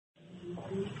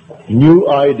New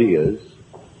ideas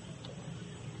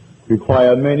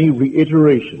require many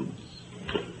reiterations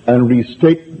and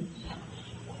restatements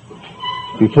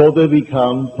before they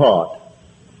become part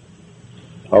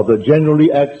of the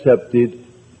generally accepted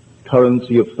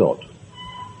currency of thought.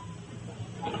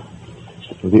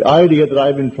 So the idea that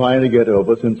I've been trying to get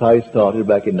over since I started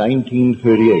back in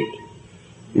 1938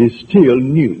 is still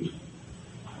new.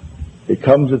 It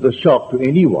comes as a shock to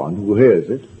anyone who hears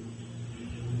it.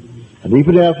 And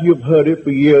even after you've heard it for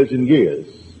years and years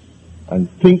and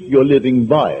think you're living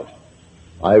by it,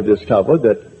 I've discovered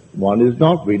that one is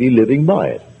not really living by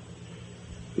it.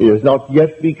 It has not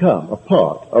yet become a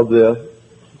part of their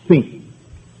thinking.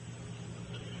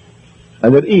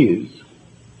 And it is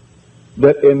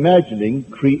that imagining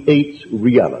creates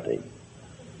reality.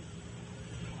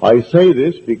 I say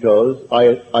this because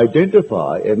I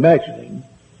identify imagining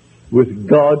with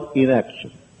God in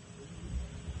action.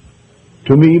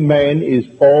 To me, man is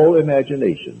all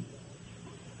imagination,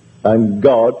 and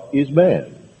God is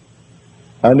man,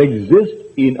 and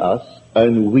exists in us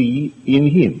and we in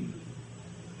him.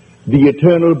 The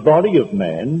eternal body of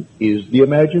man is the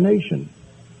imagination,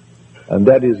 and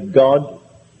that is God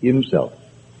himself.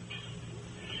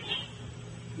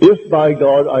 If by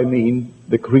God I mean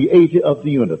the creator of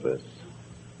the universe,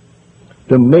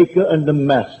 the maker and the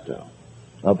master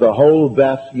of the whole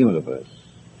vast universe,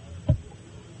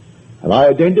 and I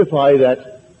identify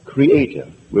that creator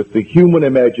with the human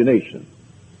imagination,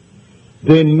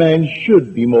 then man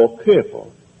should be more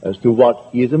careful as to what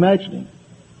he is imagining.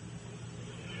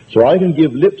 So I can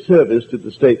give lip service to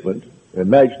the statement,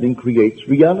 imagining creates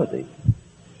reality.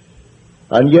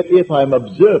 And yet if I'm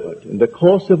observant in the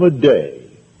course of a day,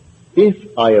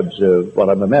 if I observe what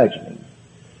I'm imagining,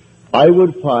 I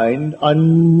would find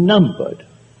unnumbered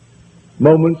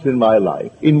moments in my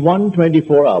life, in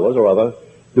 124 hours or other,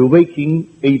 the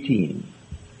waking 18,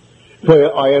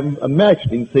 where I am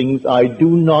imagining things I do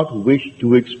not wish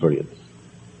to experience.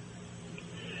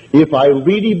 If I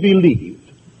really believed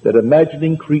that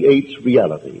imagining creates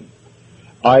reality,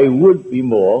 I would be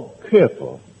more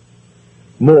careful,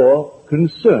 more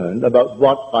concerned about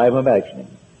what I am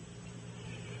imagining.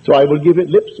 So I will give it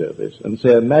lip service and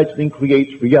say imagining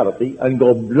creates reality and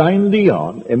go blindly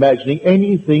on imagining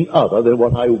anything other than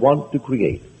what I want to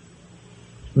create,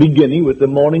 beginning with the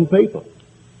morning paper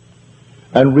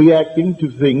and reacting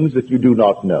to things that you do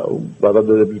not know, whether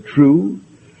they be true.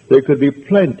 They could be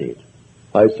planted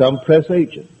by some press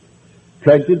agent,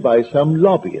 planted by some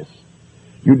lobbyist.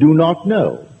 You do not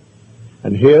know.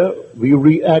 And here we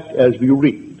react as we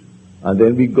read, and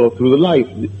then we go through the life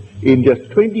in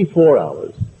just 24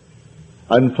 hours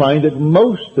and find that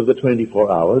most of the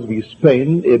 24 hours we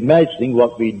spend imagining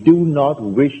what we do not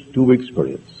wish to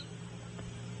experience.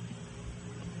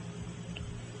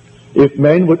 If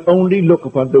man would only look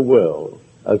upon the world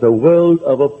as a world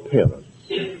of appearance,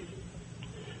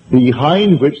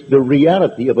 behind which the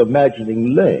reality of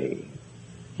imagining lay,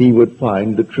 he would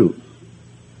find the truth.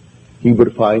 He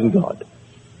would find God.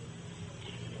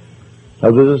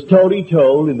 Now there's a story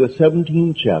told in the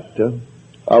 17th chapter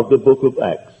of the book of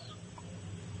Acts.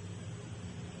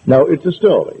 Now it's a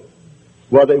story.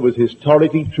 Whether it was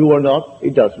historically true or not,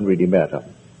 it doesn't really matter.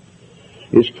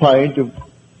 It's trying to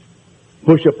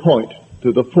push a point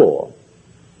to the fore.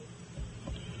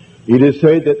 It is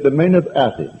said that the men of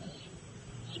Athens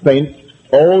spent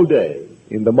all day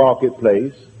in the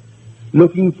marketplace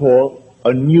looking for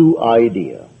a new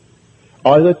idea,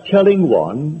 either telling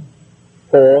one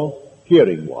or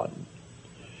hearing one.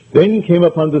 Then came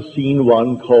upon the scene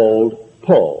one called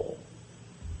Paul,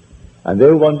 and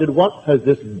they wondered, what has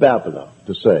this babbler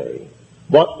to say?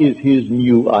 What is his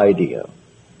new idea?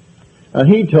 And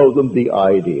he told them the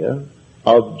idea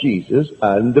of Jesus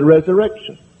and the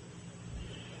resurrection.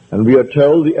 And we are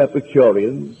told the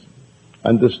Epicureans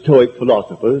and the Stoic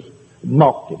philosophers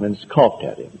mocked him and scoffed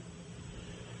at him.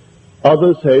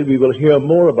 Others said, we will hear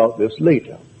more about this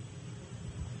later.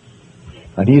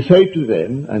 And he said to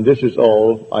them, and this is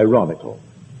all ironical,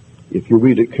 if you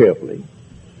read it carefully,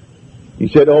 he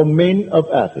said, O men of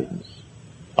Athens,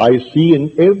 I see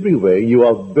in every way you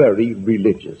are very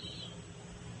religious.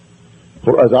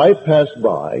 For as I passed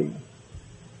by,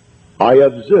 I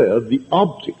observed the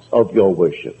objects of your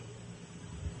worship.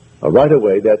 Now, right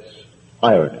away, that's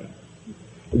irony.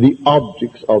 The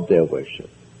objects of their worship.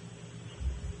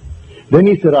 Then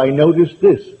he said, I noticed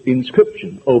this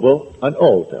inscription over an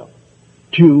altar,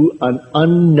 to an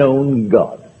unknown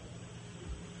God.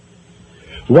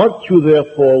 What you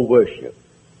therefore worship,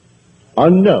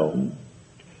 unknown,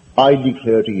 I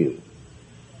declare to you.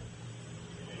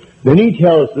 Then he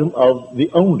tells them of the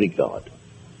only God,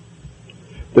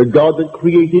 the God that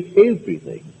created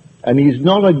everything And he's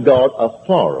not a God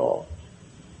afar off.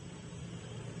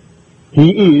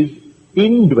 He is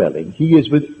indwelling. He is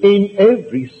within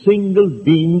every single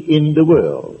being in the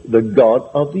world, the God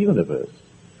of the universe.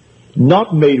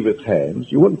 Not made with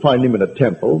hands. You wouldn't find him in a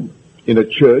temple, in a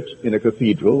church, in a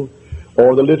cathedral,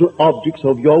 or the little objects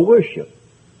of your worship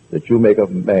that you make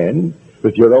of man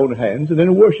with your own hands and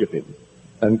then worship him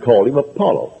and call him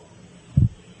Apollo.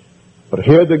 But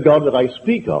here the God that I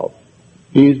speak of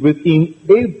is within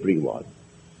everyone.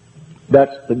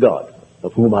 That's the God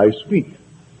of whom I speak.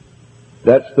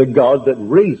 That's the God that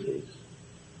raises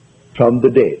from the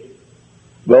dead.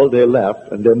 Well, they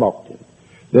laughed and they mocked him.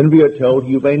 Then we are told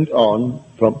he went on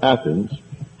from Athens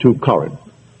to Corinth.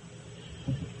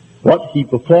 What he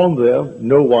performed there,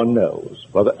 no one knows.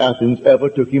 Whether Athens ever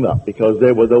took him up, because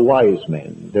they were the wise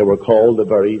men. They were called the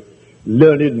very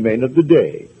learned men of the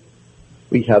day.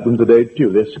 We have them today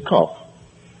too. They scoff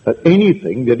at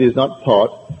anything that is not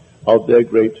part of their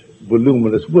great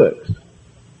voluminous works.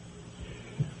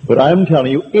 But I'm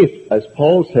telling you, if, as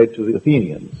Paul said to the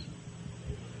Athenians,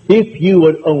 if you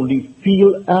would only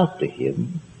feel after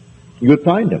him, you would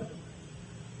find him.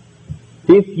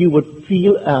 If you would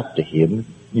feel after him,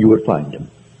 you would find him.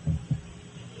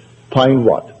 Find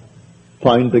what?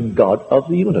 Find the God of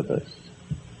the universe.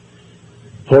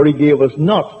 For he gave us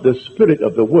not the spirit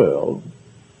of the world,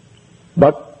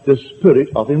 but the spirit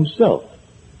of himself.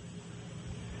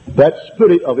 That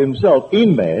spirit of himself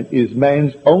in man is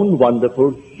man's own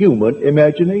wonderful human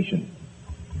imagination.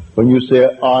 When you say,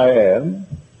 I am,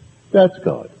 that's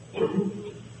God.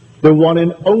 The one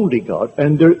and only God,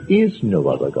 and there is no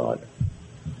other God.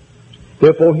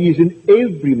 Therefore, he is in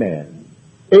every man,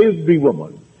 every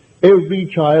woman, every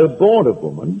child born of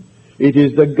woman. It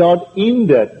is the God in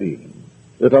that being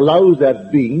that allows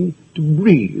that being to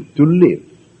breathe, to live,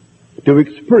 to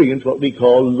experience what we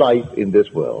call life in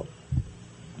this world.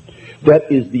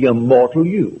 That is the immortal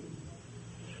you.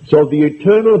 So the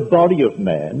eternal body of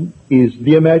man is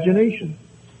the imagination.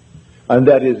 And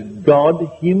that is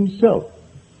God himself.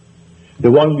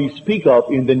 The one we speak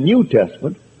of in the New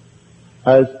Testament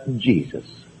as Jesus.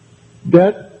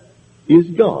 That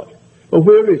is God. But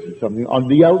where is he? Something on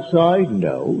the outside?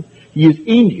 No. He is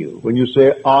in you. When you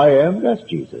say, I am, that's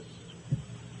Jesus.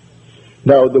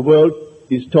 Now, the world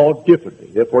is taught differently.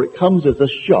 Therefore, it comes as a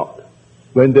shock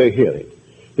when they hear it.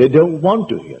 They don't want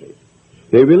to hear it.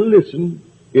 They will listen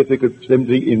if they could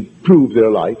simply improve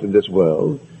their life in this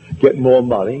world, get more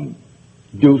money,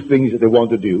 do things that they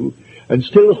want to do, and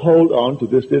still hold on to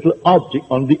this little object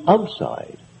on the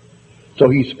outside. So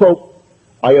he spoke,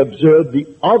 I observe the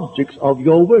objects of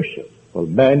your worship. Well,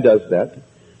 man does that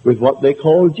with what they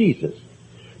call Jesus.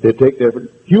 They take their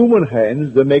human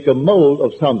hands, they make a mold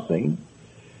of something,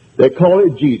 they call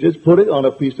it Jesus, put it on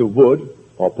a piece of wood,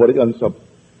 or put it on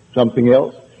something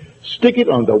else, stick it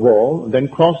on the wall, and then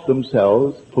cross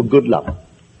themselves for good luck.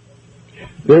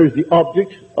 There is the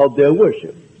object of their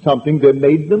worship, something they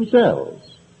made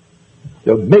themselves.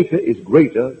 The maker is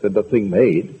greater than the thing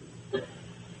made.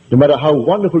 No matter how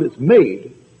wonderful it's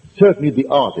made, certainly the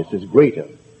artist is greater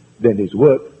than his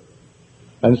work.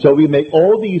 And so we make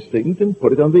all these things and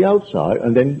put it on the outside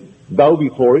and then bow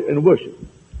before it and worship.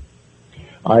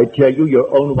 I tell you,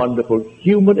 your own wonderful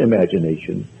human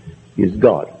imagination is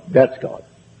God. That's God.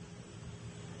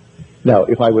 Now,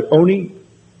 if I would only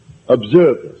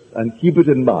observe this and keep it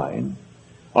in mind,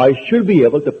 I should be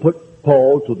able to put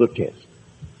Paul to the test.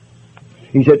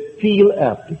 He said, feel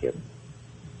after him,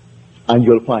 and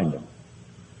you'll find him.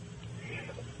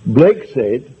 Blake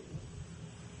said,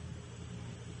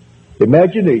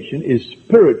 imagination is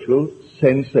spiritual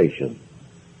sensation.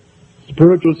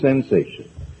 Spiritual sensation.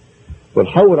 Well,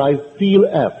 how would I feel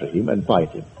after him and find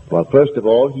him? Well, first of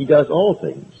all, he does all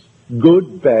things,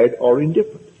 good, bad, or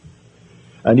indifferent.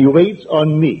 And he waits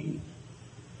on me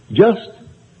just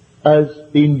as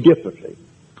indifferently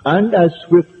and as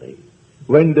swiftly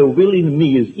when the will in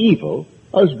me is evil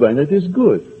as when it is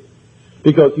good.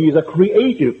 Because he is a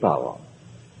creative power.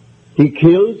 He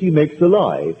kills, he makes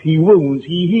alive. He wounds,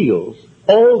 he heals.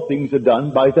 All things are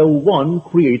done by the one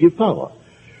creative power.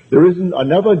 There isn't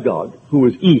another God who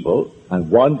is evil and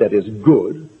one that is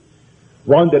good,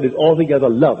 one that is altogether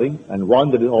loving and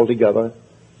one that is altogether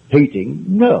hating.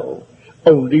 No.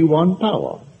 Only one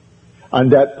power.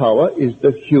 And that power is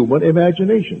the human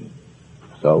imagination.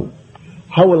 So,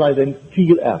 how will I then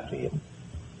feel after him?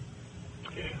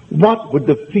 What would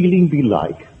the feeling be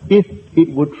like if it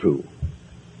were true?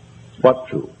 What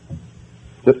true?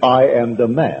 That I am the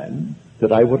man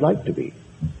that I would like to be.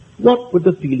 What would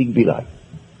the feeling be like?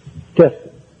 Test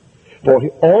it. For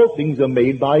all things are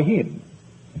made by him.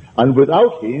 And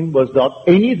without him was not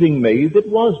anything made that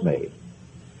was made.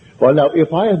 Well, now,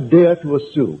 if I dare to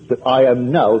assume that I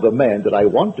am now the man that I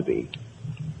want to be,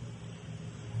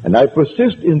 and I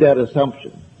persist in that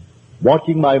assumption,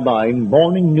 watching my mind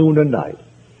morning, noon, and night,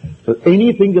 so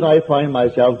anything that I find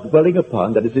myself dwelling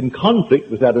upon that is in conflict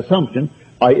with that assumption,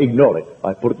 I ignore it.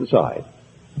 I put it aside.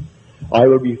 I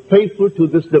will be faithful to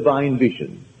this divine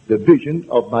vision, the vision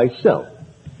of myself.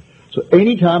 So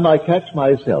anytime I catch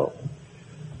myself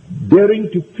daring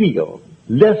to feel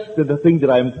less than the thing that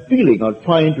I'm feeling or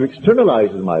trying to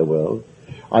externalize in my world,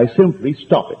 I simply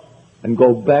stop it and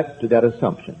go back to that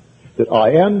assumption that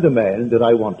I am the man that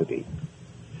I want to be.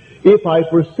 If I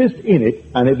persist in it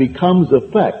and it becomes a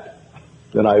fact,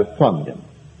 then I've found him.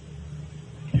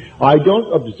 I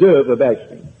don't observe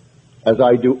imagining as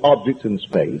I do objects in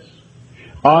space.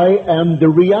 I am the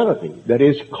reality that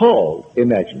is called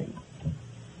imagining.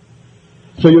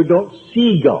 So you don't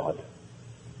see God,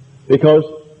 because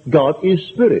God is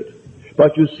spirit,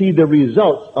 but you see the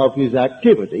results of his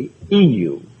activity in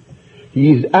you.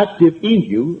 He is active in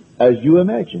you as you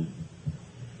imagine.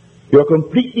 You're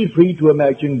completely free to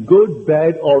imagine good,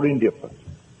 bad, or indifferent.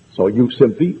 So you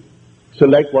simply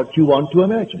select what you want to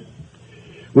imagine.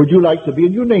 Would you like to be,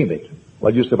 and you name it.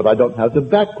 Well, you say, but I don't have the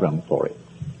background for it.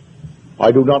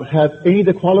 I do not have any of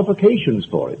the qualifications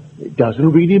for it. It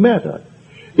doesn't really matter.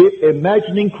 If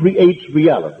imagining creates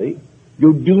reality,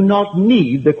 you do not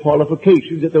need the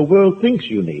qualifications that the world thinks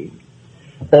you need.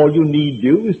 All you need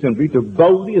do is simply to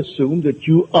boldly assume that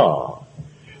you are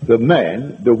the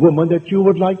man, the woman that you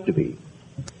would like to be.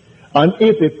 And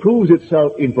if it proves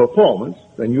itself in performance,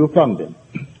 then you have found him.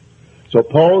 So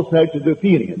Paul said to the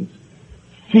Athenians,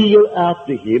 feel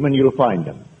after him and you'll find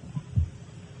him.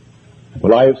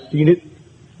 Well, I have seen it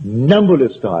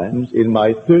numberless times in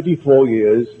my 34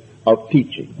 years of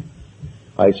teaching.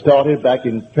 I started back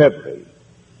in February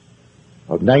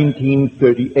of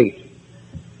 1938.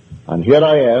 And here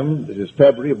I am, this is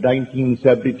February of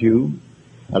 1972,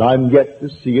 and I'm yet to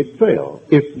see it fail.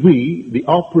 If we, the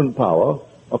operant power,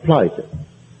 applies it.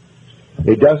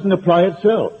 It doesn't apply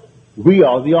itself. We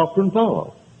are the operant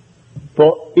power.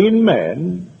 For in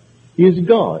man is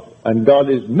God, and God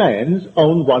is man's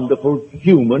own wonderful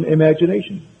human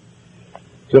imagination.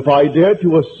 So if I dare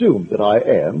to assume that I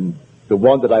am the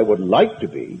one that I would like to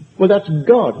be, well, that's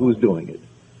God who's doing it.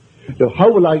 So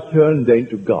how will I turn then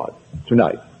to God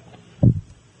tonight?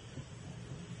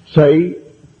 Say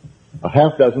a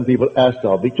half dozen people asked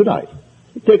of me tonight.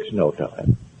 It takes no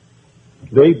time.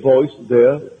 They voice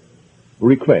their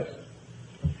request.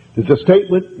 There's a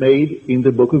statement made in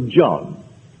the book of John,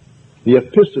 the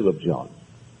epistle of John.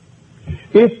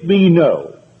 If we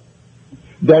know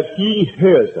that he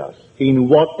hears us in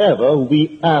whatever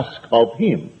we ask of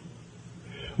him,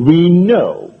 we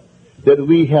know that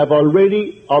we have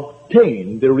already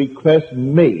obtained the request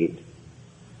made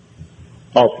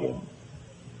of him.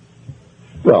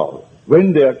 Well,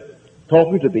 when they're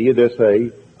talking to me, they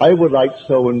say, I would like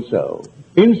so and so.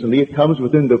 Instantly it comes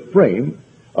within the frame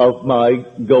of my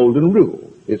golden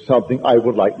rule. It's something I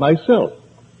would like myself.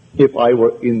 If I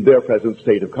were in their present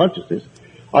state of consciousness,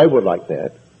 I would like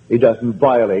that. It doesn't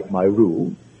violate my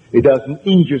rule. It doesn't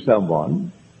injure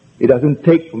someone. It doesn't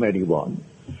take from anyone.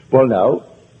 Well, now,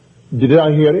 did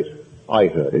I hear it? I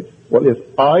heard it. Well,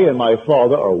 if I and my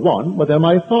Father are one, well, then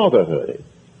my Father heard it.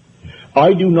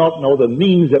 I do not know the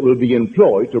means that will be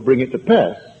employed to bring it to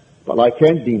pass, but I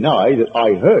can't deny that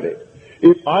I heard it.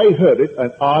 If I heard it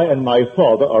and I and my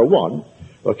Father are one,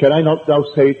 well, can I not now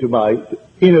say to my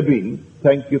inner being,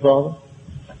 thank you, Father?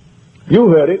 You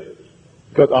heard it,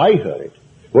 because I heard it.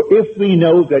 Well, if we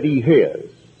know that he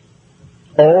hears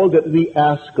all that we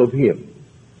ask of him,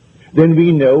 then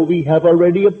we know we have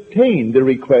already obtained the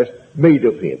request made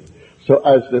of him. So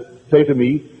as to say to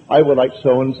me, I would like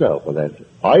so and so. Well, then,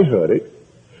 I heard it.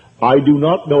 I do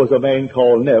not know, as a man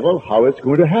called Neville, how it's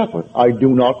going to happen. I do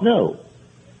not know.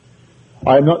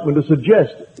 I'm not going to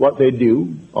suggest what they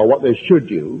do or what they should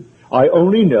do. I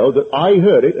only know that I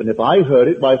heard it, and if I heard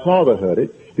it, my Father heard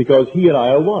it, because he and I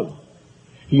are one.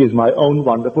 He is my own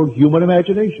wonderful human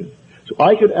imagination. So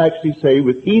I could actually say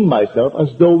within myself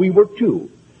as though we were two.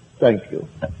 Thank you.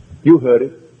 You heard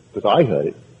it, because I heard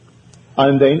it.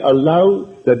 And then allow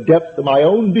the depth of my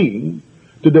own being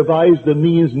to devise the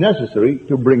means necessary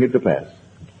to bring it to pass.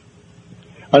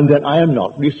 And then I am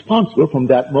not responsible from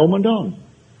that moment on.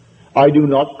 I do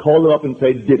not call them up and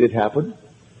say, did it happen?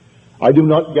 I do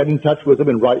not get in touch with them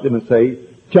and write them and say,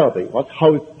 tell me,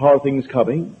 how are things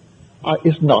coming?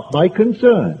 It's not my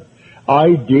concern.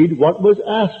 I did what was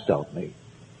asked of me.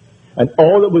 And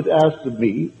all that was asked of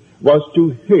me was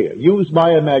to use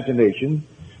my imagination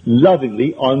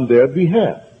lovingly on their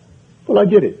behalf. Well, I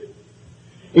did it.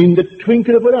 In the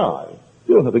twinkle of an eye,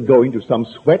 You don't have to go into some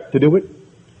sweat to do it.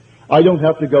 I don't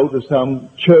have to go to some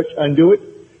church and do it,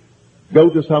 go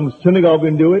to some synagogue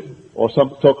and do it, or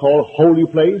some so-called holy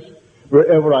place.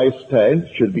 Wherever I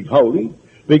stand should be holy,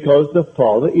 because the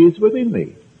Father is within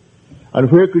me. And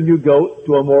where can you go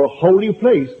to a more holy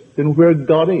place than where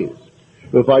God is?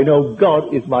 If I know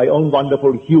God is my own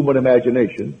wonderful human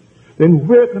imagination, then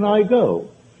where can I go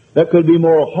that could be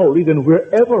more holy than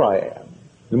wherever I am,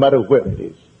 no matter where it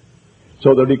is?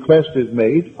 So the request is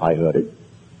made, I heard it,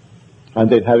 and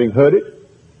then having heard it,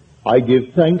 I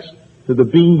give thanks to the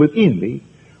being within me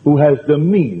who has the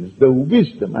means, the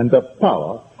wisdom, and the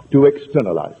power to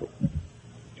externalize it.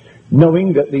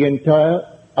 Knowing that the entire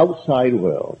outside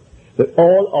world, that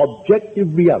all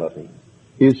objective reality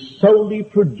is solely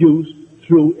produced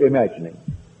through imagining.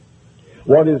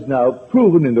 What is now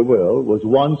proven in the world was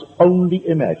once only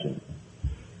imagined.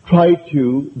 Try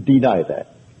to deny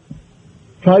that.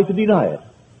 Try to deny it.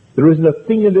 There isn't a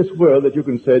thing in this world that you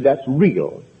can say that's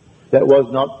real that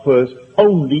was not first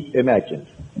only imagined.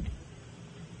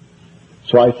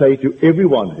 So I say to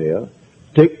everyone here,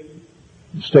 take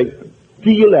the statement,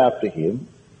 feel after him,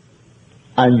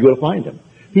 and you'll find him.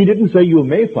 He didn't say you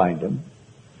may find him.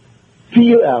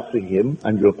 Feel after him,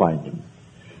 and you'll find him.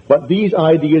 But these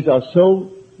ideas are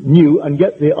so new, and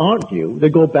yet they aren't new. They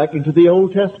go back into the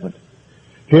Old Testament.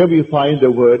 Here we find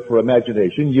the word for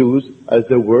imagination used as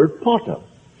the word potter.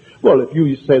 Well, if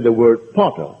you say the word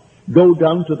potter, go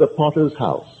down to the potter's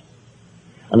house.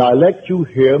 And I let you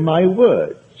hear my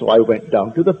word. So I went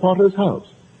down to the potter's house.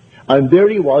 And there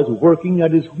he was working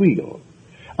at his wheel.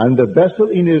 And the vessel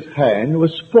in his hand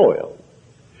was spoiled.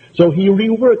 So he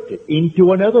reworked it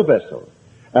into another vessel,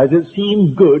 as it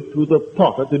seemed good to the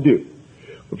potter to do.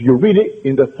 If you read it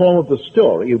in the form of the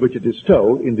story in which it is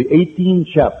told in the 18th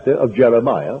chapter of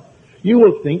Jeremiah, you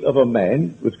will think of a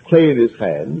man with clay in his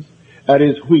hands, at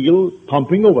his wheel,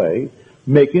 pumping away,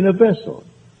 making a vessel,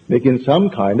 making some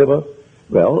kind of a,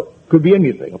 well, could be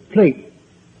anything, a plate.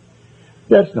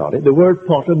 That's not it. The word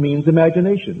potter means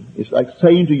imagination. It's like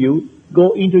saying to you,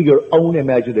 go into your own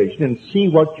imagination and see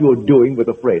what you're doing with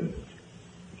a friend.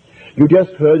 You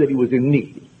just heard that he was in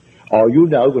need. Are you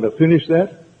now going to finish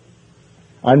that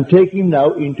and take him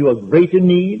now into a greater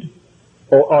need?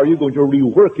 Or are you going to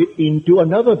rework it into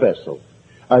another vessel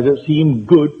as it seemed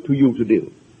good to you to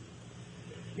do?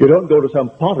 You don't go to some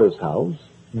potter's house.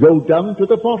 Go down to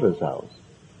the potter's house.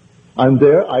 And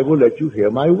there I will let you hear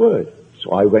my word.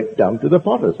 So I went down to the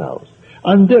potter's house.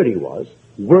 And there he was,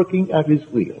 working at his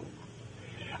wheel.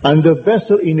 And the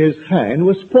vessel in his hand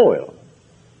was spoiled.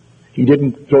 He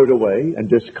didn't throw it away and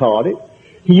discard it.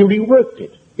 He reworked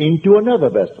it into another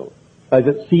vessel, as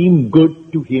it seemed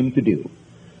good to him to do.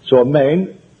 So a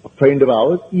man, a friend of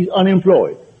ours, he's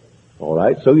unemployed. All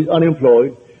right, so he's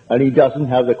unemployed, and he doesn't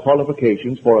have the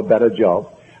qualifications for a better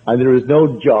job, and there is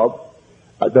no job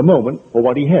at the moment for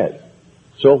what he has.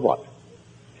 So what?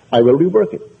 I will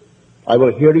rework it. I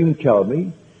will hear him tell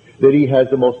me that he has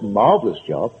the most marvelous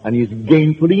job, and he's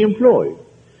gainfully employed.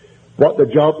 What the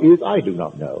job is, I do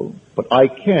not know, but I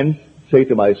can say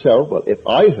to myself, well, if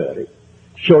I heard it,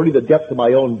 surely the depth of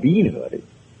my own being heard it.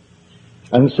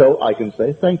 And so I can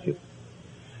say, thank you.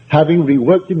 Having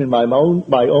reworked him in my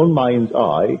own mind's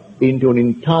eye into an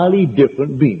entirely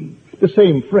different being, the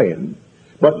same friend,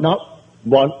 but not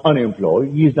one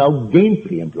unemployed, he is now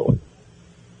gainfully employed.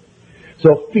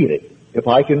 So feel it. If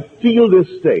I can feel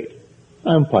this state,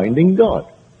 I'm finding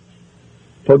God.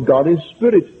 For God is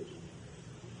spirit.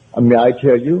 And may I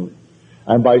tell you,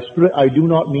 and by spirit I do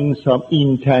not mean some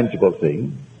intangible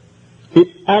thing. It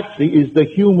actually is the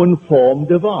human form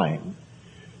divine.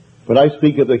 When I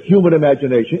speak of the human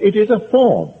imagination, it is a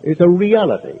form. It's a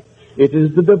reality. It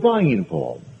is the divine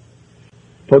form.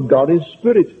 For God is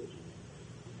spirit.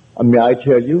 And may I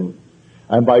tell you,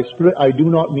 and by spirit I do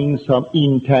not mean some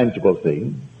intangible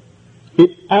thing.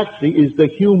 It actually is the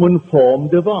human form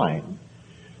divine.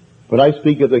 When I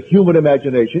speak of the human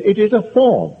imagination, it is a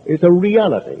form. It's a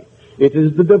reality. It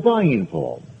is the divine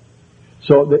form.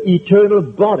 So the eternal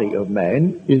body of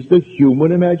man is the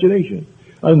human imagination.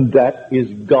 And that is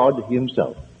God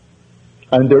himself.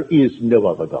 And there is no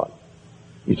other God.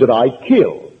 He said, I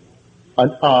kill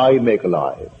and I make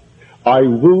alive. I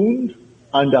wound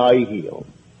and I heal.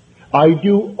 I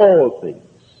do all things,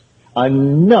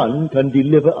 and none can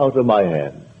deliver out of my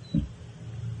hands.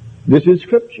 This is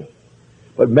Scripture.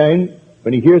 But man,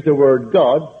 when he hears the word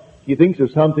God, he thinks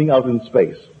of something out in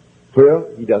space.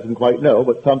 Where, he doesn't quite know,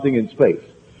 but something in space.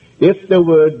 If the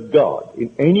word God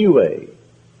in any way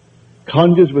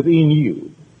conjures within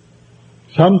you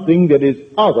something that is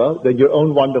other than your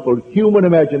own wonderful human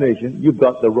imagination, you've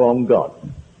got the wrong God.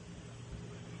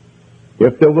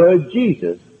 If the word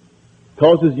Jesus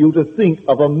causes you to think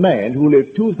of a man who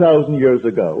lived 2,000 years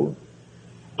ago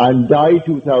and died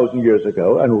 2,000 years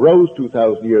ago and rose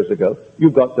 2,000 years ago,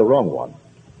 you've got the wrong one.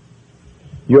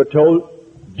 You're told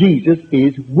Jesus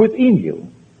is within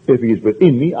you. If he is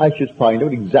within me, I should find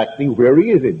out exactly where he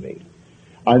is in me.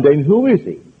 And then who is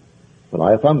he? Well,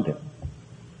 I have found him.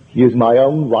 He is my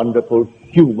own wonderful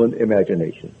human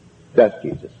imagination. That's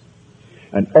Jesus.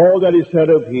 And all that is said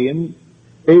of him,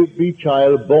 every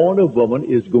child born of woman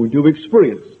is going to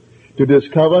experience, to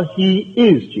discover he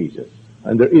is Jesus,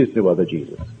 and there is no other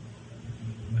Jesus.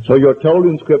 So you're told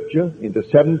in Scripture, in the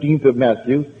 17th of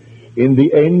Matthew, in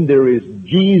the end there is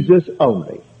Jesus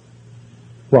only.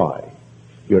 Why?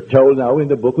 You're told now in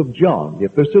the book of John, the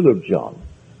epistle of John,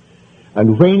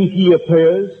 and when he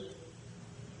appears,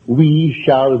 we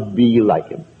shall be like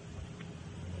him.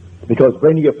 Because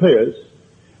when he appears,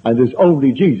 and there's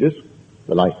only Jesus,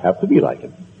 well, I have to be like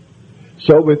him.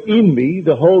 So within me,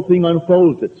 the whole thing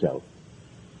unfolds itself.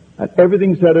 And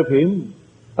everything said of him,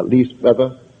 at least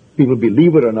whether people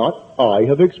believe it or not, I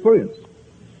have experienced.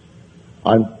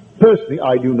 And personally,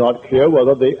 I do not care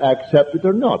whether they accept it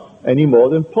or not, any more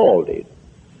than Paul did.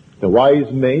 The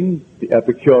wise men, the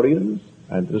Epicureans,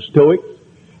 and the Stoics,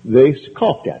 they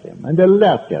scoffed at him, and they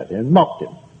laughed at him, and mocked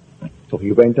him. So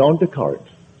he went on to Corinth.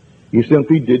 He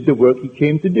simply did the work he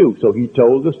came to do, so he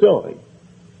told the story.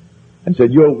 And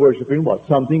said, you're worshiping what?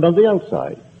 Something on the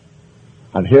outside.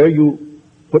 And here you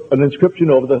put an inscription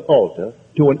over the altar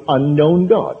to an unknown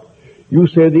God. You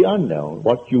say the unknown.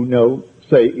 What you know,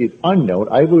 say is unknown.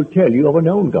 I will tell you of a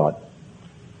known God.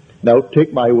 Now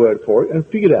take my word for it and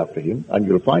figure after him, and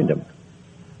you'll find him.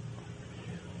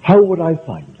 How would I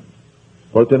find him?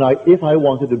 Well, tonight, if I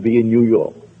wanted to be in New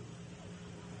York,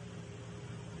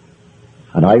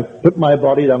 and I put my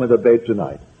body down in the bed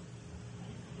tonight,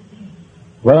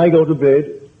 when I go to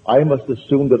bed, I must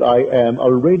assume that I am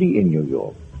already in New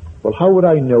York. Well, how would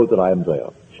I know that I am there?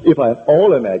 If I am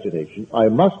all imagination, I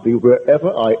must be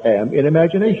wherever I am in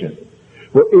imagination.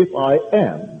 Well, if I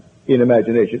am in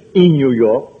imagination in New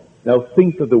York, now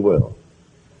think of the world.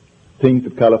 Think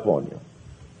of California.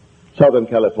 Southern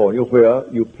California, where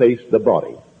you place the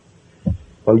body.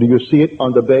 Well, do you see it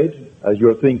on the bed as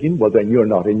you're thinking? Well, then you're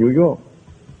not in New York.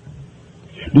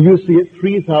 Do you see it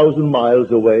 3,000 miles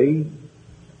away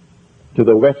to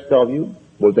the west of you?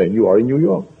 Well, then you are in New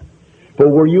York. For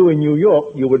were you in New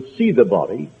York, you would see the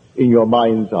body in your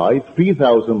mind's eye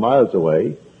 3,000 miles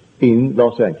away in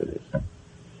Los Angeles.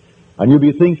 And you'd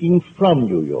be thinking from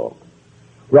New York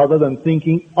rather than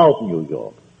thinking of New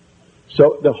York.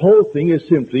 So the whole thing is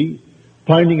simply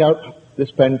finding out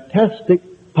this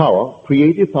fantastic power,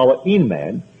 creative power in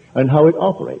man, and how it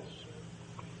operates.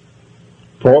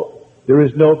 For there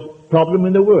is no problem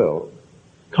in the world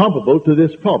comparable to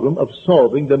this problem of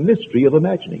solving the mystery of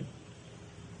imagining.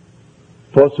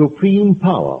 For supreme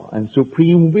power and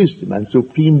supreme wisdom and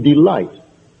supreme delight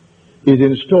is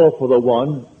in store for the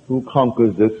one who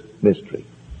conquers this mystery.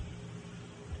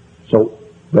 So,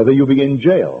 whether you be in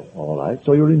jail, all right,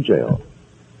 so you're in jail,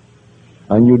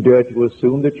 and you dare to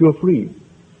assume that you're free.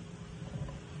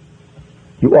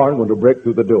 You aren't going to break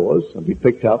through the doors and be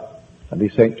picked up and be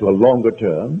sent to a longer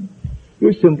term.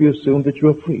 You simply assume that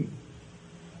you're free.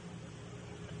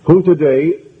 Who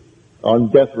today on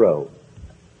death row?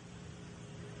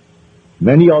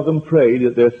 Many of them prayed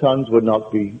that their sons would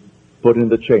not be put in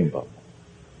the chamber.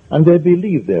 And they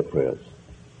believed their prayers.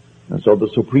 And so the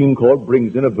Supreme Court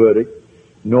brings in a verdict,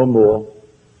 no more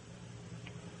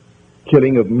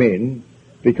killing of men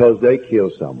because they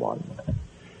kill someone.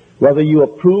 Whether you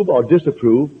approve or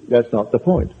disapprove, that's not the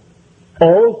point.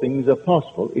 All things are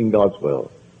possible in God's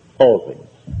will. All things.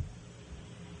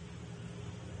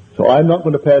 So I'm not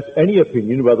going to pass any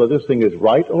opinion whether this thing is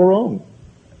right or wrong.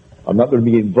 I'm not going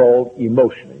to be involved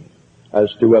emotionally as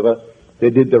to whether they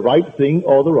did the right thing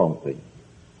or the wrong thing.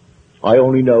 I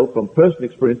only know from personal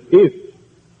experience, if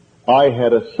I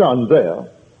had a son there,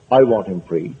 I want him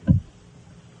free.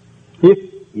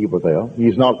 If he were there,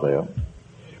 he's not there,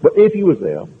 but if he was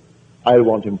there, I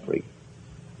want him free.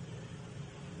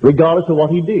 Regardless of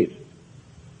what he did.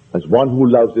 As one who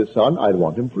loves his son, I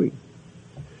want him free.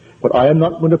 But I am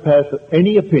not going to pass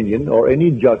any opinion or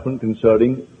any judgment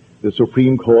concerning the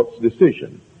Supreme Court's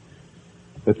decision.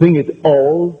 The thing is,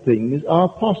 all things are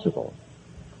possible.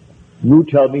 You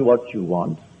tell me what you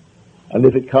want, and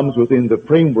if it comes within the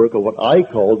framework of what I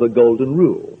call the golden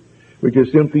rule, which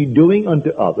is simply doing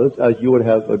unto others as you would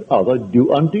have another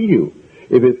do unto you.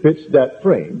 If it fits that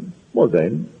frame, well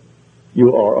then,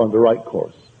 you are on the right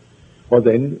course. Well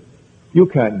then, you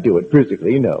can't do it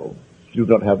physically, no. You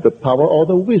don't have the power or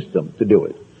the wisdom to do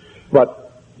it.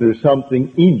 But there's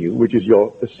something in you which is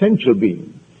your essential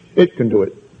being. It can do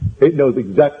it. It knows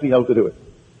exactly how to do it.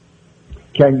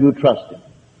 Can you trust it?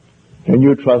 Can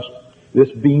you trust this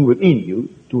being within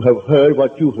you to have heard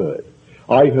what you heard?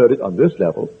 I heard it on this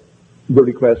level, the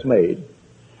request made.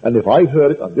 And if I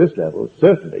heard it on this level,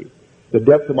 certainly the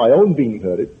depth of my own being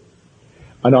heard it.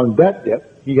 And on that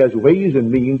depth, he has ways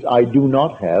and means I do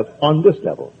not have on this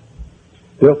level.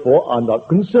 Therefore, I'm not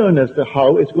concerned as to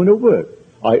how it's going to work.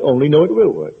 I only know it will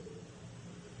work.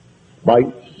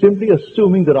 By simply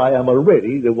assuming that I am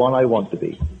already the one I want to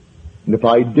be. And if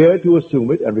I dare to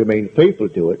assume it and remain faithful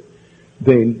to it,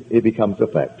 then it becomes a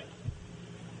fact.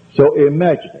 So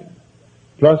imagining,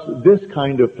 plus this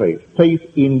kind of faith, faith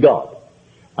in God.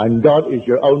 And God is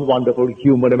your own wonderful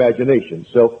human imagination.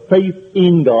 So faith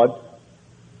in God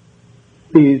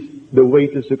is the way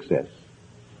to success.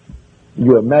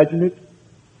 You imagine it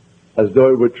as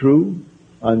though it were true,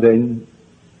 and then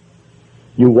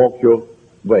you walk your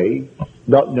way,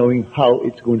 not knowing how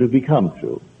it's going to become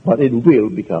true. But it will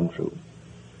become true.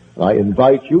 I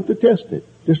invite you to test it.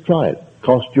 Just try it.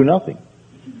 Cost you nothing.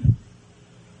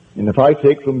 And if I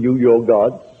take from you your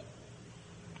gods,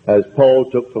 as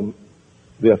Paul took from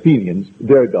the Athenians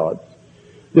their gods,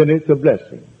 then it's a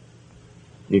blessing.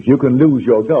 If you can lose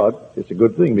your God, it's a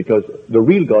good thing, because the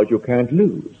real God you can't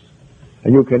lose.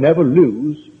 And you can never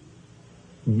lose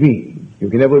being. You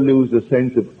can never lose the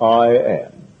sense of I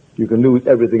am. You can lose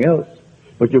everything else,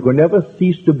 but you can never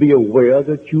cease to be aware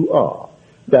that you are.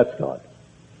 That's God.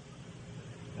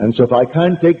 And so if I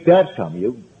can't take that from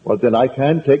you, well, then I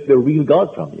can't take the real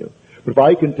God from you. But if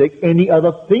I can take any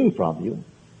other thing from you,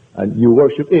 and you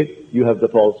worship it, you have the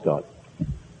false God.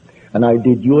 And I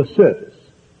did you a service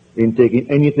in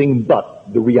taking anything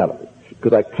but the reality,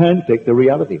 because I can't take the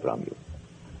reality from you.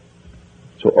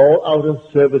 So all outer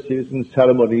services and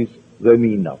ceremonies, they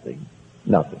mean nothing.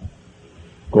 Nothing.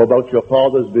 Go about your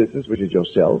Father's business, which is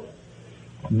yourself,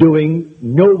 doing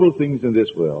noble things in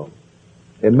this world,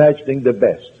 imagining the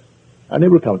best, and it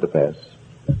will come to pass.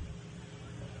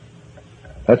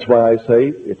 That's why I say,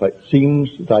 if it seems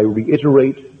that I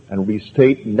reiterate and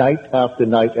restate night after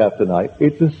night after night,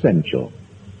 it's essential.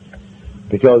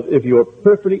 Because if you are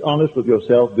perfectly honest with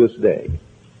yourself this day,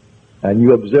 and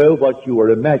you observe what you are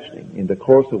imagining in the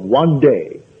course of one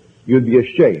day, you'll be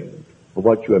ashamed of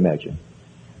what you imagine.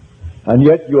 And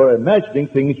yet you are imagining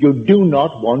things you do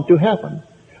not want to happen.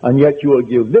 And yet you will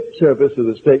give lip service to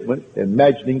the statement,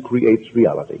 imagining creates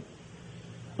reality.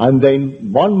 And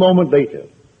then one moment later,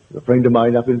 a friend of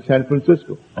mine up in San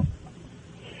Francisco,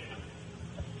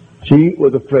 she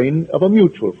was a friend of a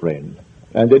mutual friend,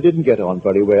 and they didn't get on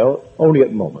very well, only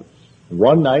at moments.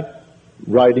 One night,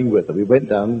 riding with her, we went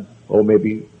down,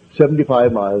 maybe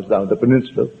 75 miles down the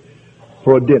peninsula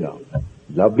for a dinner.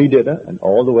 Lovely dinner, and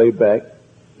all the way back,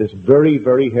 this very,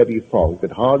 very heavy fog. You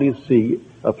could hardly see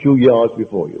a few yards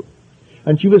before you.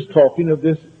 And she was talking of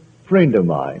this friend of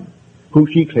mine,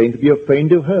 who she claimed to be a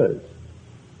friend of hers.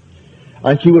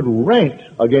 And she would rant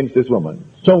against this woman.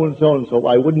 So and so and so,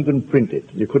 I wouldn't even print it.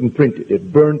 You couldn't print it.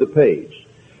 It burned the page.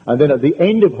 And then at the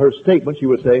end of her statement, she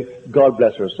would say, God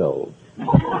bless her soul.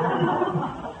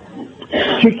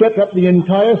 She kept up the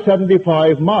entire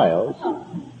 75 miles,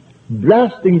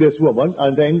 blasting this woman,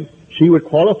 and then she would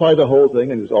qualify the whole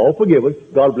thing, and it was all forgiven.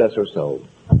 God bless her soul.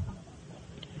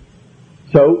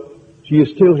 So, she is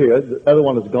still here. The other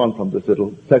one has gone from this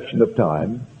little section of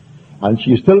time, and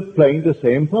she is still playing the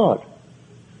same part,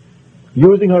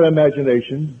 using her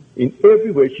imagination in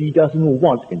every way she doesn't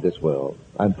want in this world.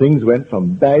 And things went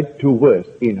from bad to worse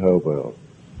in her world.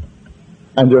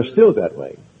 And they're still that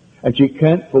way. And she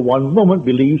can't for one moment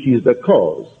believe she is the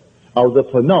cause of the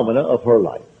phenomena of her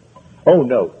life. Oh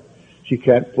no, she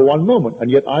can't for one moment.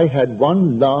 And yet I had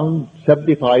one long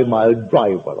 75-mile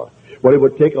drive with her, where it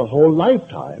would take a whole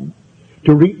lifetime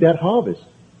to reap that harvest.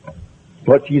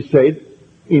 What she said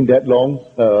in that long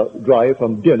drive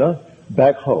from dinner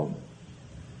back home.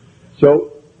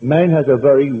 So man has a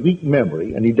very weak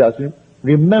memory, and he doesn't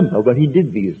remember when he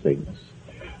did these things.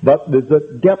 But there's a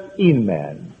depth in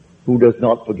man who does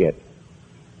not forget.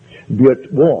 Be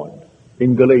warned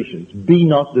in Galatians, be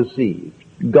not deceived.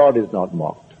 God is not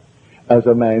mocked. As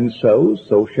a man sows,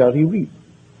 so shall he reap.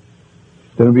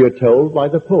 Then we are told by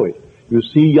the poet, you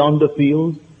see yonder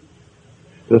fields,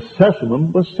 the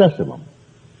sesamum was sesamum,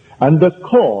 and the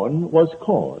corn was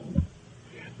corn.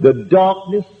 The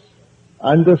darkness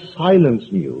and the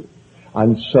silence knew,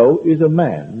 and so is a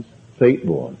man's fate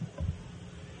born.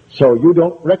 So you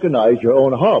don't recognize your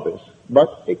own harvest,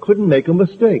 but it couldn't make a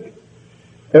mistake.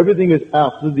 Everything is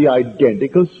after the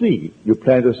identical seed. You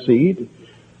plant a seed.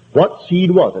 What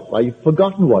seed was it? Well, you've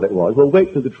forgotten what it was. Well,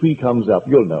 wait till the tree comes up.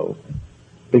 You'll know.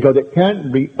 because it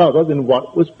can't be other than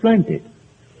what was planted.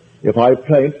 If I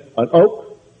plant an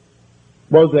oak,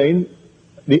 well then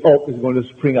the oak is going to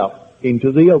spring up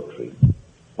into the oak tree.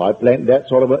 If I plant that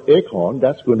sort of an acorn,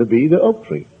 that's going to be the oak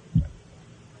tree.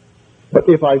 But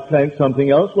if I plant something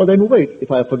else, well then wait.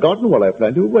 If I've forgotten what I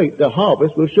planted, wait. The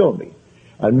harvest will show me.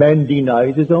 And man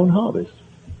denies his own harvest.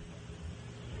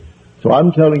 So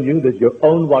I'm telling you that your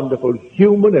own wonderful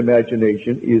human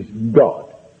imagination is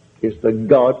God. It's the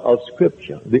God of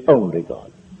Scripture, the only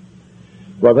God.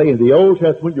 Whether in the Old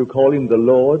Testament you call him the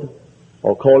Lord,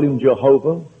 or call him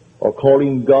Jehovah, or call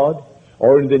him God,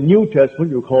 or in the New Testament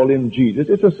you call him Jesus,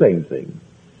 it's the same thing.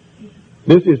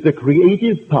 This is the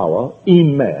creative power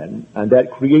in man, and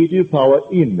that creative power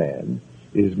in man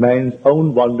is man's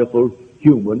own wonderful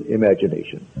human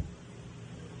imagination.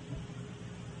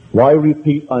 Why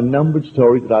repeat unnumbered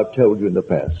stories that I've told you in the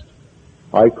past?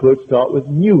 I could start with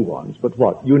new ones, but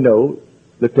what? You know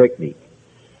the technique.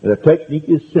 And the technique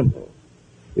is simple.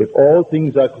 If all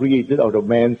things are created out of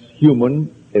man's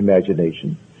human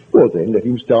imagination, well then let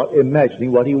him start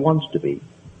imagining what he wants to be.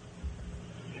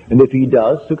 And if he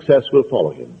does, success will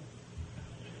follow him.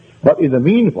 But in the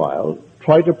meanwhile,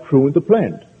 try to prune the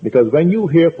plant. Because when you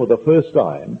hear for the first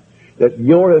time that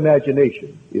your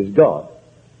imagination is God,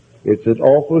 it's an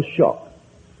awful shock.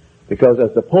 Because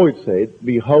as the poet said,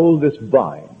 behold this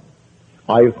vine,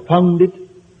 I found it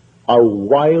a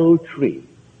wild tree,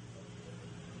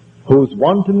 whose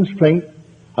wanton strength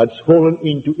had swollen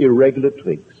into irregular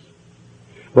twigs.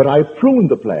 But I pruned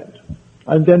the plant,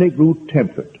 and then it grew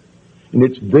temperate in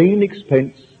its vain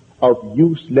expense of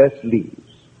useless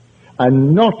leaves,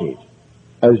 and knotted,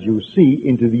 as you see,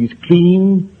 into these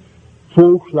clean,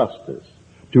 full clusters,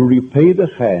 to repay the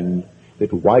hand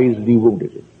that wisely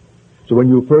wounded it. So when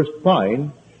you first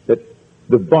find that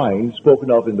the vine spoken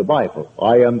of in the Bible,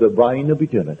 I am the vine of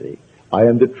eternity, I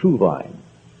am the true vine,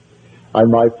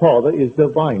 and my Father is the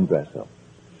vine dresser,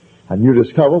 and you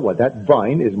discover, well, that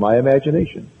vine is my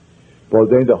imagination. For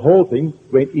then the whole thing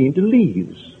went into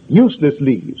leaves, useless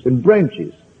leaves and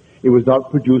branches. It was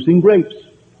not producing grapes.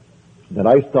 Then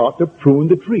I start to prune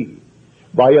the tree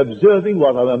by observing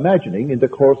what I'm imagining in the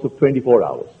course of 24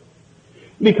 hours.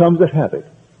 It becomes a habit.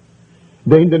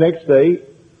 Then the next day,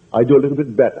 I do a little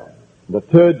bit better. The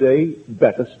third day,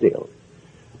 better still.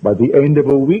 By the end of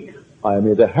a week, I am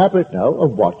in the habit now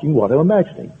of watching what I'm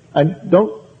imagining. And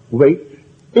don't wait,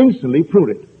 instantly prune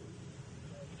it.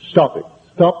 Stop it.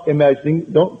 Stop imagining.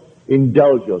 Don't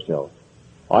indulge yourself.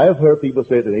 I have heard people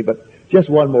say to me, but just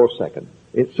one more second.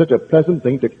 It's such a pleasant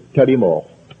thing to cut him off.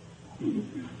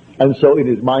 And so in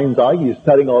his mind's eye, he is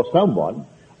cutting off someone,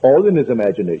 all in his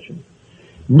imagination,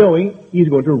 knowing he's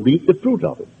going to reap the fruit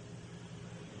of it.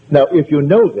 Now, if you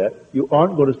know that, you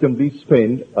aren't going to simply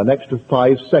spend an extra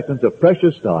 5 seconds of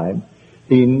precious time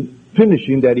in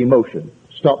finishing that emotion,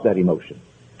 stop that emotion,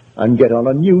 and get on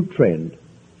a new trend.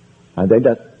 And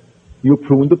then you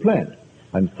prune the plant.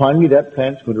 And finally that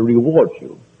plant's going to reward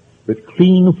you with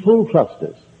clean, full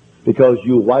clusters because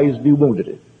you wisely wounded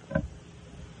it.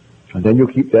 And then you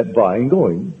keep that vine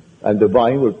going, and the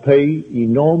vine will pay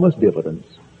enormous dividends.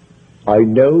 I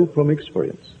know from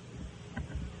experience.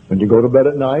 When you go to bed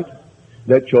at night,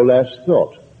 let your last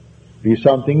thought be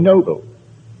something noble,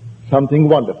 something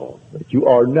wonderful, that you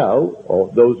are now, or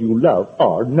those you love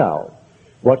are now,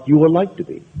 what you would like to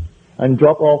be, and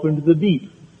drop off into the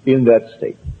deep in that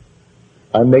state,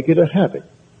 and make it a habit.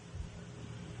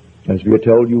 As we are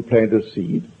told, you plant a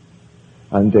seed,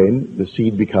 and then the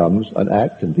seed becomes an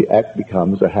act, and the act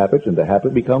becomes a habit, and the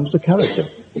habit becomes a character.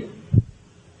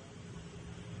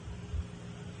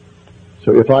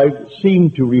 So if I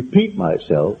seem to repeat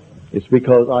myself, it's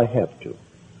because I have to.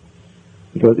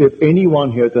 Because if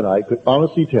anyone here tonight could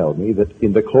honestly tell me that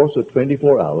in the course of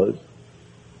 24 hours,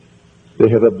 they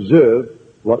have observed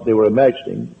what they were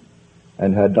imagining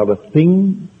and had not a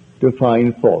thing to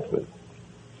find fault with,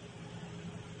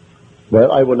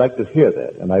 well, I would like to hear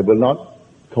that, and I will not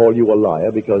call you a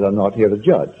liar because I'm not here to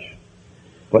judge.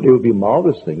 But it would be a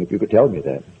marvelous thing if you could tell me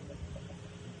that.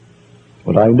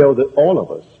 But I know that all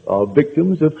of us are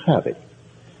victims of habit,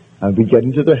 and we get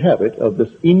into the habit of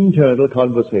this internal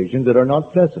conversations that are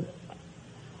not pleasant.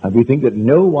 And we think that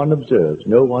no one observes,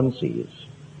 no one sees.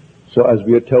 So as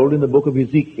we are told in the book of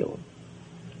Ezekiel,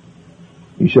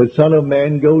 he said, Son of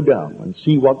man, go down and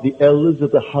see what the elders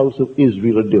of the house of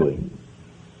Israel are doing.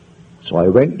 So I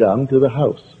went down to the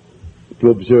house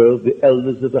to observe the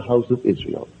elders of the house of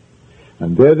Israel.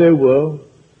 And there they were,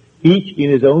 each in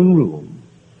his own room,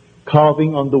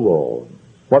 carving on the wall.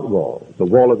 What wall? The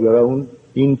wall of your own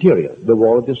interior, the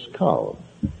wall of this skull.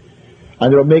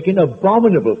 And they were making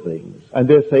abominable things. And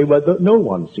they say, well, no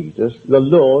one sees us. The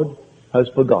Lord has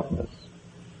forgotten us.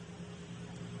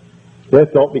 They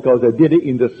thought because they did it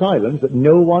in the silence that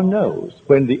no one knows,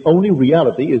 when the only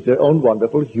reality is their own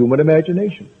wonderful human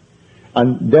imagination.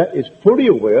 And that is fully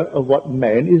aware of what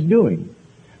man is doing,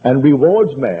 and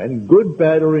rewards man, good,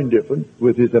 bad, or indifferent,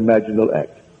 with his imaginal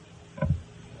act.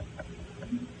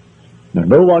 Now,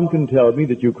 no one can tell me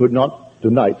that you could not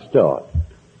tonight start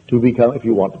to become, if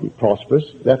you want to be prosperous,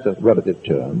 that's a relative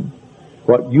term.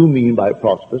 What you mean by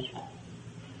prosperous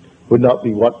would not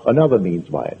be what another means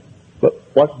by it, but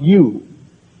what you,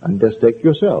 and just take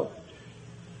yourself,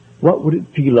 what would it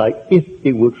feel like if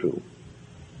it were true?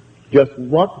 Just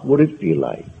what would it feel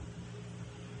like?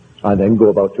 And then go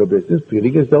about your business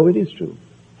feeling as though it is true,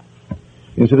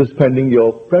 instead of spending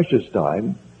your precious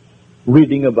time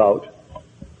reading about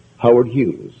Howard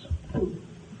Hughes.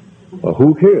 Well,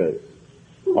 who cares?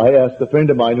 I asked a friend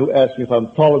of mine who asked me if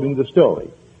I'm following the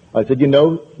story. I said, you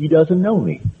know, he doesn't know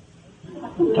me,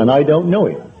 and I don't know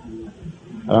him.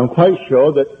 And I'm quite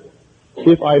sure that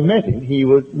if I met him, he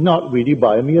would not really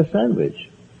buy me a sandwich.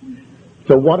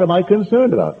 So what am I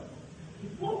concerned about?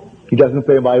 He doesn't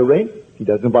pay my rent. He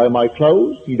doesn't buy my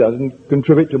clothes. He doesn't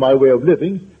contribute to my way of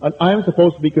living. And I'm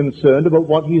supposed to be concerned about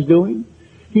what he's doing?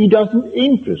 He doesn't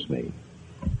interest me.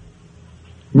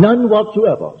 None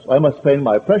whatsoever. So I must spend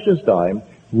my precious time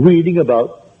reading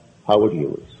about Howard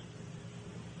Hughes.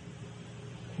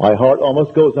 My heart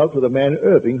almost goes out to the man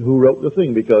Irving who wrote the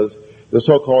thing, because the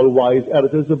so-called wise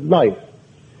editors of Life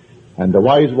and the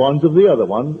wise ones of the other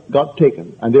one got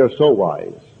taken, and they're so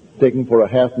wise, taken for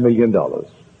 $500,000.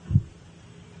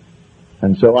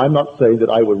 And so I'm not saying that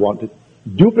I would want to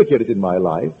duplicate it in my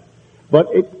life, but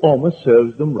it almost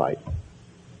serves them right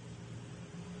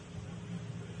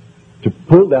to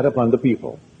pull that upon the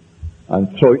people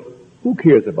and throw it. Who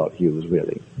cares about Hughes,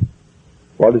 really?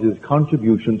 What is his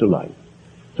contribution to life?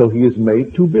 So he has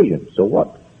made $2 billion. So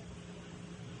what?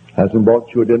 Hasn't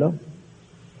bought you a dinner?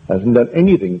 Hasn't done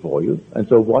anything for you. And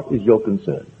so what is your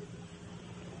concern?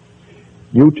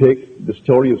 You take the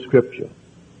story of Scripture,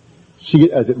 see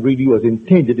it as it really was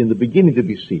intended in the beginning to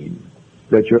be seen,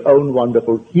 that your own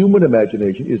wonderful human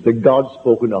imagination is the God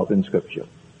spoken of in Scripture.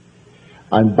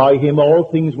 And by him all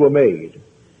things were made,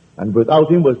 and without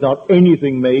him was not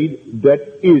anything made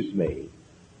that is made.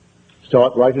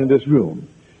 Start right in this room.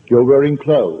 You're wearing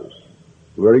clothes.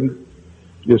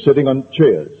 You're sitting on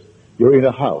chairs. You're in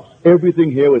a house.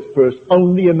 Everything here was first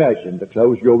only imagined. The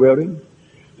clothes you're wearing,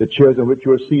 the chairs on which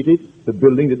you're seated, the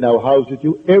building that now houses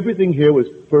you, everything here was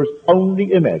first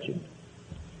only imagined.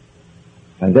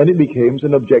 And then it becomes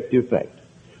an objective fact.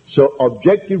 So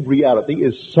objective reality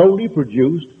is solely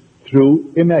produced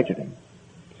through imagining.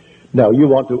 Now you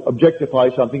want to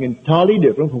objectify something entirely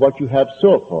different from what you have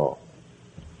so far.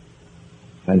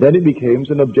 And then it becomes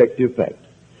an objective fact.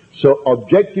 So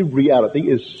objective reality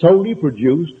is solely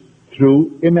produced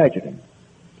through imagining.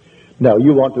 Now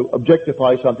you want to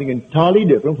objectify something entirely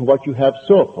different from what you have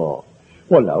so far.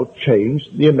 Well, now change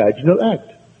the imaginal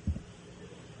act.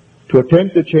 To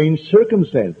attempt to change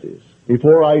circumstances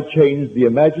before I change the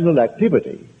imaginal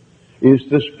activity is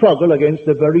to struggle against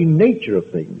the very nature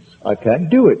of things. I can't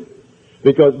do it,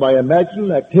 because my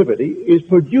imaginal activity is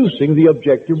producing the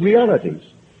objective realities.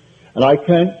 And I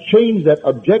can't change that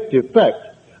objective fact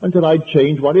until I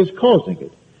change what is causing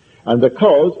it. And the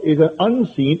cause is an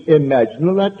unseen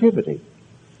imaginal activity.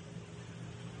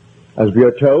 As we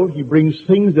are told, he brings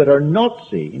things that are not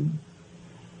seen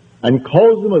and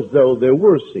calls them as though they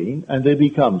were seen, and they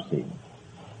become seen.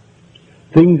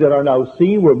 Things that are now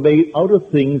seen were made out of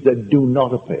things that do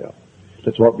not appear.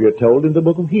 That's what we are told in the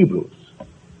book of Hebrews.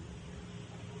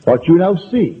 What you now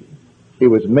see, it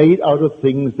was made out of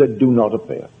things that do not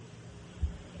appear.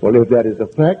 Well, if that is a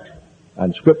fact,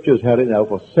 and Scripture's had it now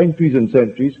for centuries and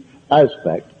centuries as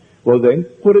fact, well then,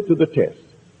 put it to the test.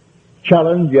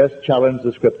 Challenge, yes, challenge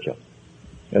the Scripture.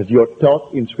 As you're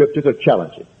taught in Scripture to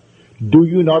challenge it. Do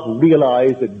you not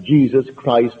realize that Jesus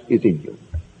Christ is in you?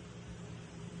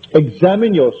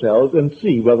 Examine yourselves and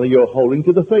see whether you're holding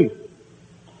to the faith.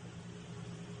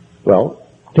 Well,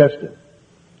 test him.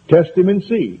 Test him and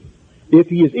see. If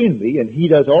he is in me and he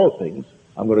does all things,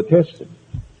 I'm going to test him.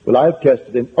 Well, I've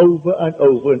tested him over and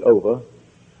over and over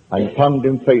and found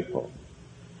him faithful.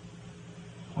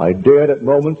 I dared at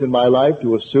moments in my life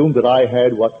to assume that I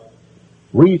had what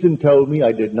reason told me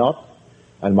I did not,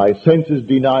 and my senses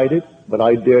denied it, but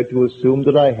I dared to assume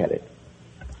that I had it.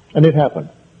 And it happened.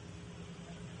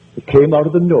 It came out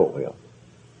of the nowhere.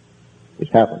 It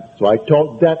happened. So I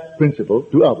taught that principle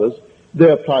to others. They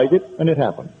applied it, and it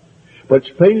happened. But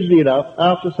strangely enough,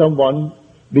 after someone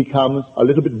becomes a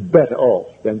little bit better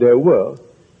off than they were,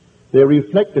 they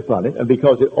reflect upon it, and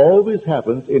because it always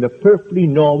happens in a perfectly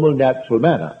normal, natural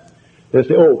manner, they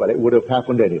say, oh, well, it would have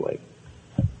happened anyway.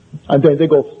 And then they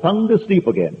go sound asleep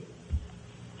again.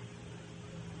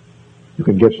 You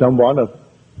can give someone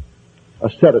a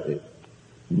sedative,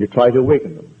 and you try to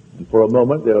awaken them. And for a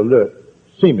moment, they're alert,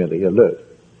 seemingly alert.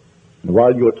 And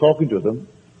while you're talking to them,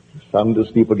 sound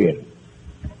asleep again.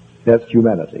 That's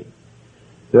humanity.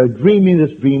 They're dreaming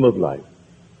this dream of life.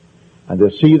 And they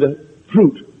see the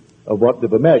fruit of what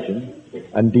they've imagined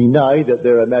and deny that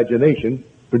their imagination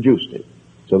produced it.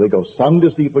 So they go sound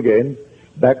asleep again,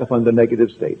 back upon the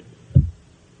negative state.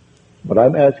 But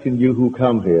I'm asking you who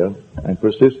come here and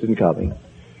persist in coming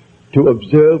to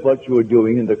observe what you are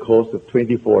doing in the course of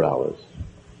 24 hours.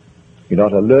 You're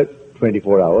not alert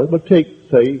 24 hours, but take,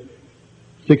 say,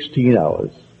 16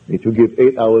 hours. If you give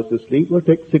 8 hours to sleep, we'll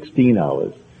take 16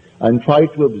 hours. And try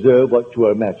to observe what you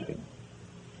are imagining.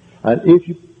 And if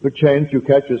you, perchance you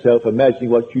catch yourself imagining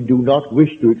what you do not wish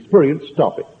to experience,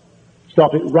 stop it.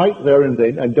 Stop it right there and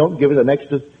then, and don't give it an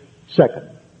extra second.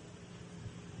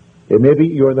 It may be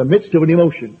you're in the midst of an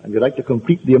emotion, and you'd like to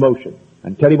complete the emotion,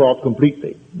 and tell him off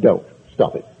completely. Don't.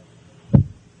 Stop it.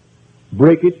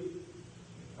 Break it,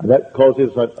 and that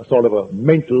causes a sort of a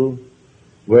mental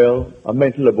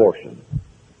abortion,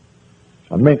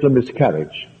 a mental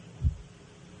miscarriage,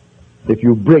 if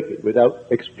you break it without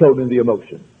exploding the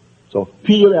emotion. So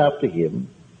feel after him,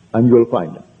 and you'll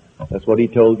find him. That's what he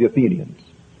told the Athenians.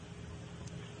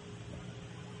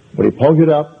 But he pointed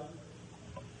out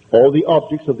all the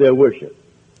objects of their worship.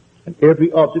 And every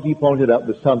object he pointed out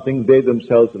was something they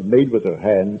themselves had made with their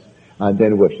hands and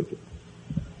then worshipped it.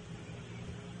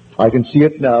 I can see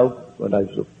it now when I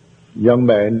was a young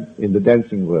man in the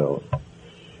dancing world.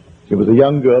 She was a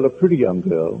young girl, a pretty young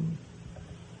girl,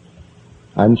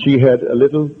 and she had a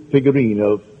little figurine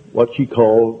of what she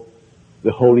called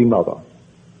the Holy Mother.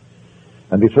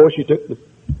 And before she took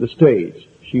the stage,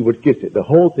 she would kiss it. The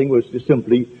whole thing was just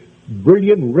simply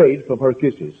brilliant rays from her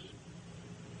kisses.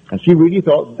 And she really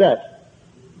thought that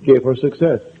gave her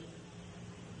success.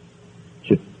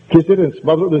 She'd kiss it and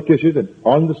smother it with kisses, and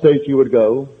on the stage she would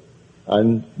go,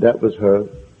 and that was her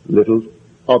little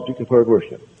object of her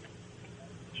worship.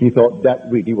 She thought that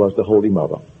really was the Holy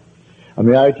Mother. And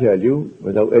may I tell you,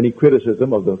 without any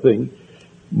criticism of the thing,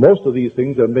 most of these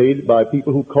things are made by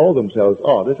people who call themselves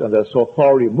artists, and they're so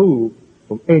far removed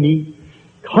from any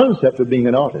concept of being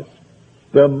an artist.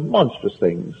 They're monstrous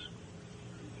things,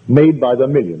 made by the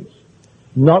millions,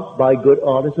 not by good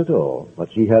artists at all.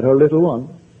 But she had her little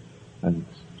one, and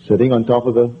sitting on top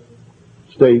of the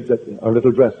stage, her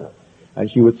little dresser,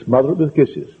 and she would smother it with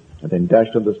kisses, and then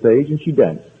dashed on the stage, and she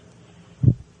danced.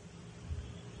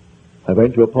 I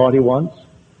went to a party once.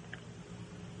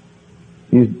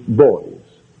 These boys,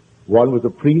 one was a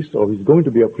priest, or he's going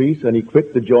to be a priest, and he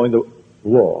quit to join the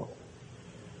war.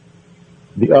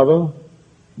 The other,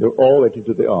 they all went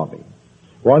into the army.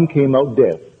 One came out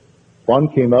deaf. One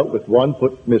came out with one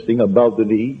foot missing above the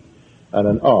knee and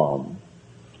an arm.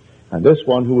 And this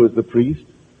one who was the priest,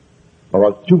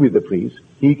 or to be the priest,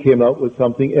 he came out with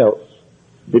something else.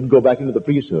 Didn't go back into the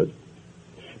priesthood.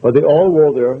 But they all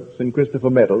wore their St. Christopher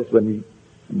medals when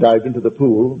he dived into the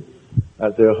pool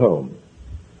at their home.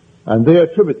 And they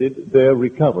attributed their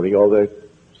recovery, or their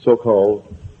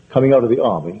so-called coming out of the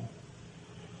army,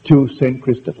 to St.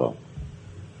 Christopher.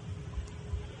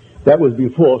 That was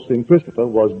before St. Christopher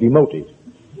was demoted.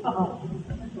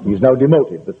 He's now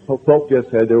demoted. The Pope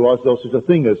just said there was no such a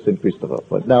thing as St. Christopher.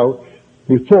 But now,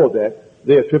 before that,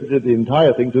 they attributed the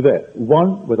entire thing to that.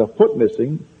 One with a foot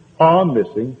missing, arm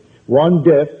missing, one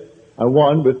deaf, and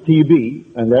one with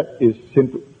TB, and that is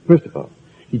St. Christopher.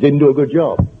 He didn't do a good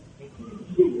job.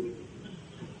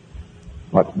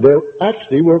 But they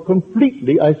actually were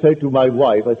completely, I said to my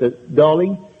wife, I said,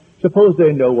 darling, suppose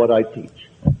they know what I teach.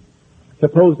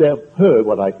 Suppose they have heard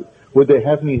what I teach. Would they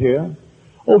have me here?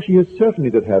 Oh, she is certainly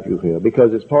to have you here,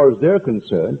 because as far as they're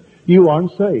concerned, you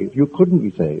aren't saved. You couldn't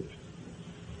be saved.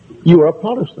 You are a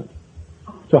Protestant.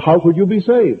 So how could you be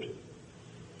saved?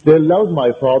 They loved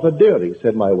my father dearly,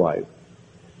 said my wife.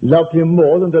 Loved him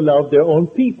more than they loved their own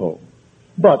people.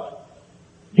 But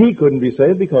he couldn't be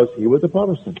saved because he was a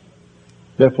Protestant.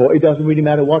 Therefore, it doesn't really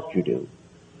matter what you do.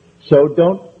 So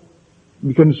don't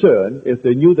be concerned. If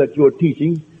they knew that you were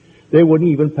teaching, they wouldn't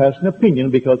even pass an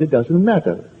opinion, because it doesn't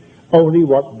matter. Only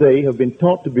what they have been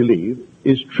taught to believe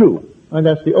is true, and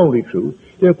that's the only truth.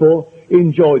 Therefore,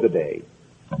 enjoy the day.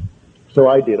 So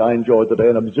I did. I enjoyed the day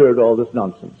and observed all this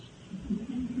nonsense.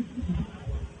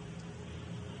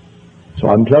 So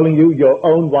I'm telling you, your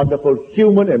own wonderful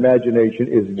human imagination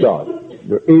is God.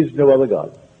 There is no other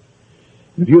God.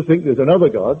 If you think there's another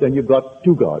God, then you've got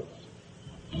two gods.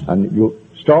 And you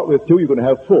start with 2, you're going to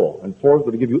have 4. And 4 is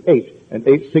going to give you 8. And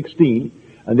 8, 16.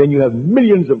 And then you have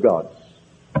millions of gods.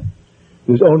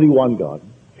 There's only one God.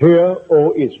 Hear,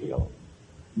 O Israel,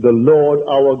 the Lord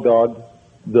our God,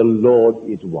 the Lord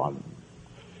is one.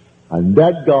 And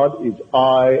that God is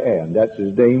I am. That's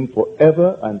his name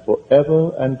forever and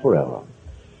forever and forever.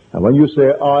 And when you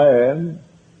say I am,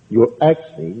 you're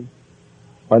actually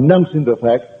announcing the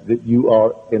fact that you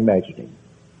are imagining.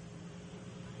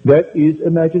 That is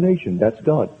imagination. That's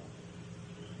God.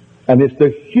 And it's the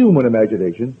human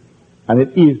imagination, and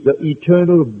it is the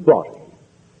eternal body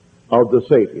of the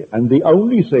Savior. And the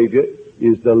only Savior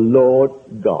is the Lord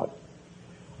God.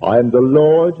 I am the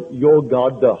Lord your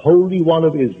God, the Holy One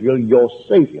of Israel, your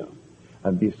Savior.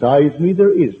 And besides me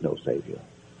there is no Savior.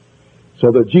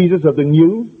 So the Jesus of the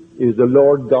new is the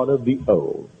Lord God of the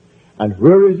old. And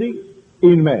where is he?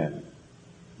 In man.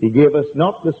 He gave us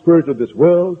not the spirit of this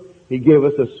world, he gave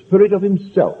us the spirit of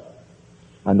himself.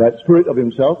 And that spirit of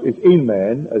himself is in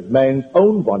man as man's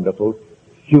own wonderful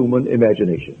human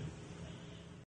imagination.